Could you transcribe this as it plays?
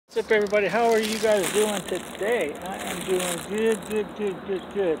What's up, everybody? How are you guys doing today? I am doing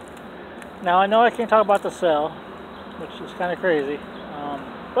good. Now, I know I can't talk about the sale, which is kind of crazy,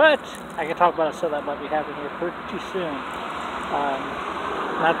 but I can talk about a sale that might be happening here pretty soon.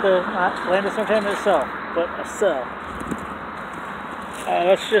 Not Landis Entertainment itself, but a sale.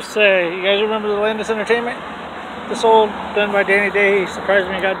 Let's just say, you guys remember the Landis Entertainment? This old, done by Danny Day. He surprised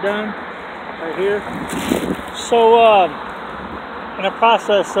me, got done right here. So, in the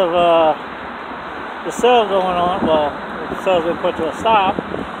process of the sale going on, well, the sale's been put to a stop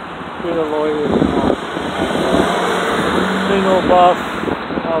through the lawyers, legal buff,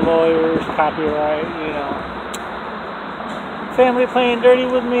 lawyers, copyright, family playing dirty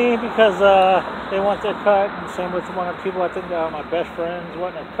with me because they want their cut, and same with one of the people I think that are my best friends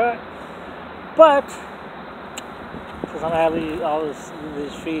wanting a cut, but because I'm having all these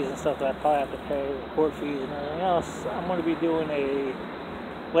fees and stuff that I probably have to pay, court fees and everything else, I'm going to be doing a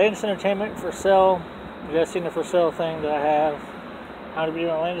Landis Entertainment for sale. You guys seen the for sale thing that I have? I'm going to be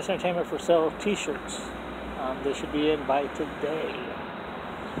doing a Landis Entertainment for sale t-shirts. They should be in by today.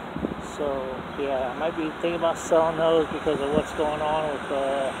 So yeah, I might be thinking about selling those because of what's going on with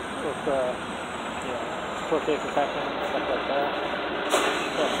court cases happening and stuff like that.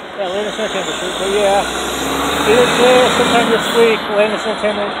 So, yeah, Landis Entertainment shirt. But yeah, either today or sometime this week, Landis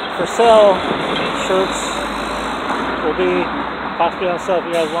Entertainment for sale shirts will be possibly on sale.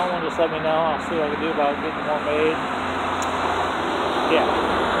 If you guys want one, just let me know. I'll see what I can do about getting more made. Yeah,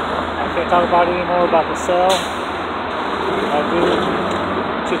 I can't talk about it anymore about the sale. I do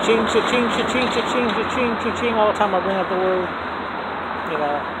cha-ching, cha-ching, cha-ching, cha-ching, cha-ching, cha-ching all the time. I bring up the word,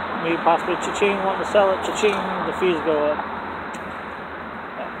 me possibly cha-ching, wanting to sell it, cha-ching, the fees go up.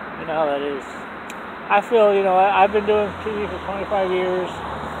 You know how that is. I feel, I've been doing TV for 25 years.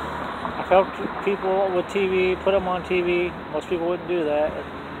 I've helped people with TV, put them on TV. Most people wouldn't do that, and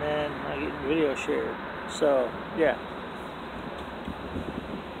then I get video shared. So, yeah.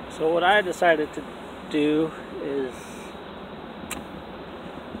 So what I decided to do is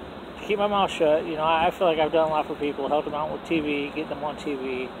keep my mouth shut. I feel like I've done a lot for people, helped them out with TV, getting them on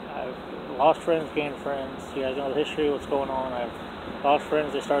TV. I've lost friends, gained friends. You guys know the history of what's going on. I've lost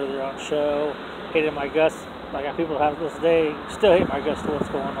friends, they started their own show, hated my guts. I got people that have this day still hate my guts to what's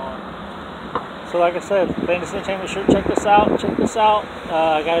going on. So like I said, Landis Entertainment shirt, check this out.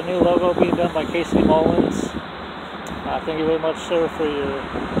 I got a new logo being done by Casey Mullins. Thank you very much, sir, for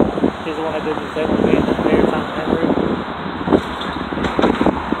he's the one that did the thing with me and the Mayor Tom Henry.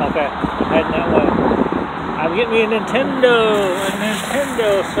 Okay, I'm heading that way. I'm getting me a Nintendo,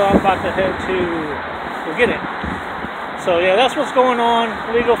 so I'm about to head to go get it. So yeah, that's what's going on,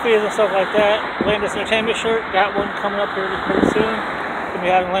 legal fees and stuff like that. Landis Entertainment shirt, got one coming up here pretty soon. Gonna be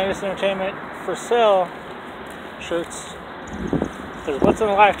having Landis Entertainment for sale shirts. Because what's in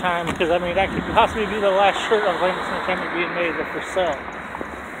a lifetime? Because that could possibly be the last shirt of Landis Entertainment being made for sale.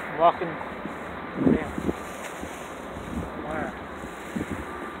 I'm walking. Damn. Wow.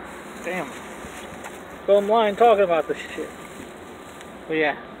 Damn. Going blind talking about this shit. But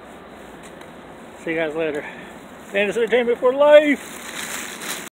yeah. See you guys later. Landis Entertainment for life!